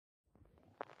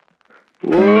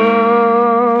Whoa,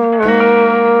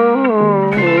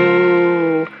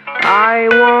 I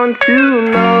want to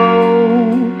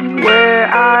know where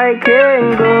I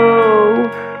can go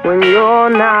when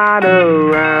you're not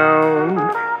around,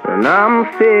 and I'm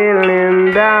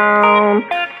feeling down.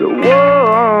 So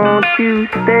won't you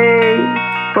stay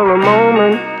for a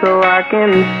moment so I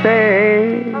can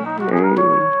say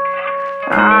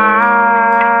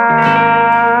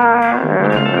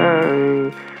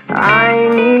I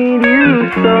need you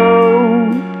so,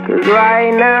 'cause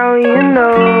right now you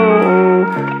know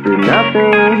that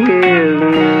nothing hears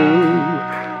me,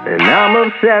 and I'm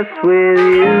obsessed with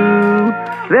you.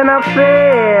 Then I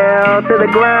fell to the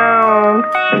ground,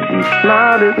 and she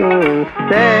smiled at me and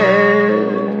said,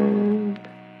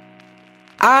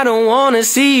 I don't wanna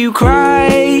see you cry.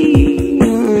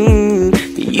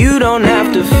 You don't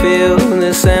have to feel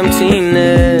this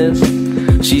emptiness.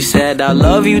 She said, I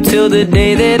love you till the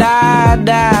day that I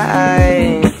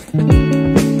die.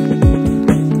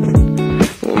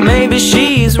 Well, maybe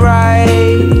she's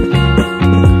right,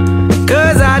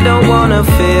 'cause I don't wanna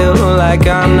feel like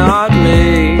I'm not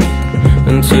me.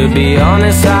 And to be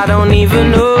honest, I don't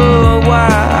even know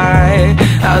why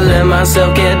I let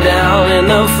myself get down in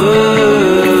the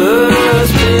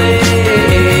first place.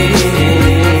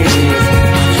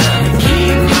 Trying to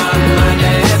keep my mind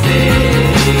at bay.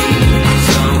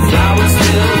 Sunflowers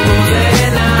still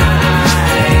moving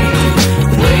night,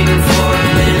 waiting for a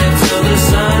minute till the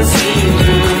sun seems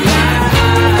through my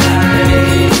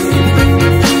eyes.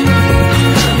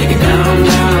 Take it down,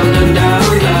 down, down,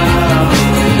 down, down.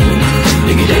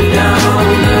 Take it down,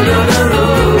 down, down, down,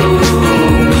 down.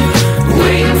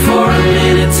 Waiting for a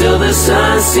minute till the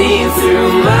sun seems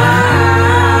through my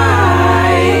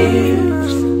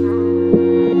eyes.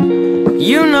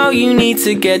 You know you need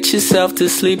to get yourself to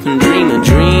sleep and dream a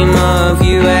dream of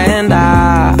you and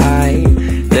I.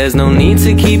 There's no need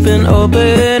to keep an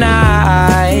open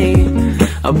eye.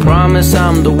 I promise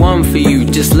I'm the one for you.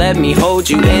 Just let me hold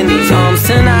you in these arms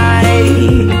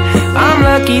tonight. I'm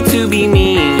lucky to be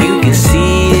me, you can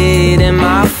see it in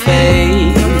my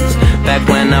face. Back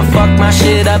when I fucked my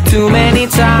shit up too many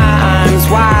times,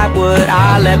 why would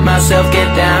I let myself get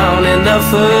down in the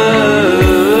first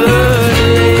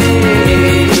place?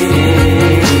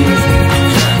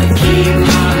 Trying to keep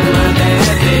my mind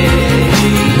at bay.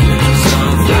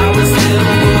 Sunflowers still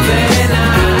moving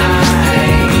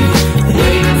night,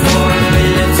 waiting for a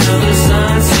minute till the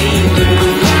sun seems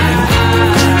through my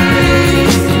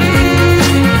eyes.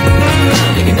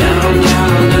 Take it down,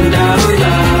 down, down, down,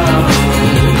 down.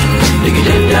 Take it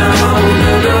down, down,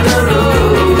 down, down, down.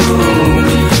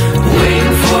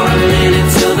 Waiting for a minute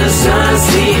till the sun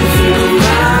seems through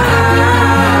my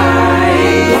eyes.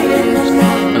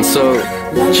 And so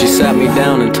she sat me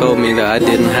down and told me that I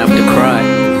didn't have to cry.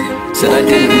 Said I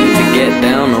didn't need to get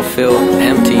down or feel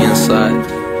empty inside.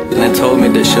 And then told me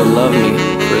that she'll love me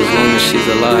for as long as she's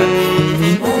alive.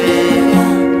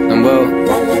 And well,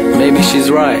 maybe she's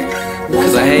right,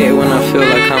 'cause I hate it when I feel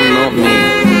like I'm not me.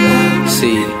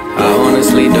 See, I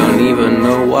honestly don't even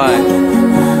know why.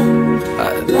 I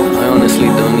honestly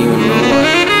don't even know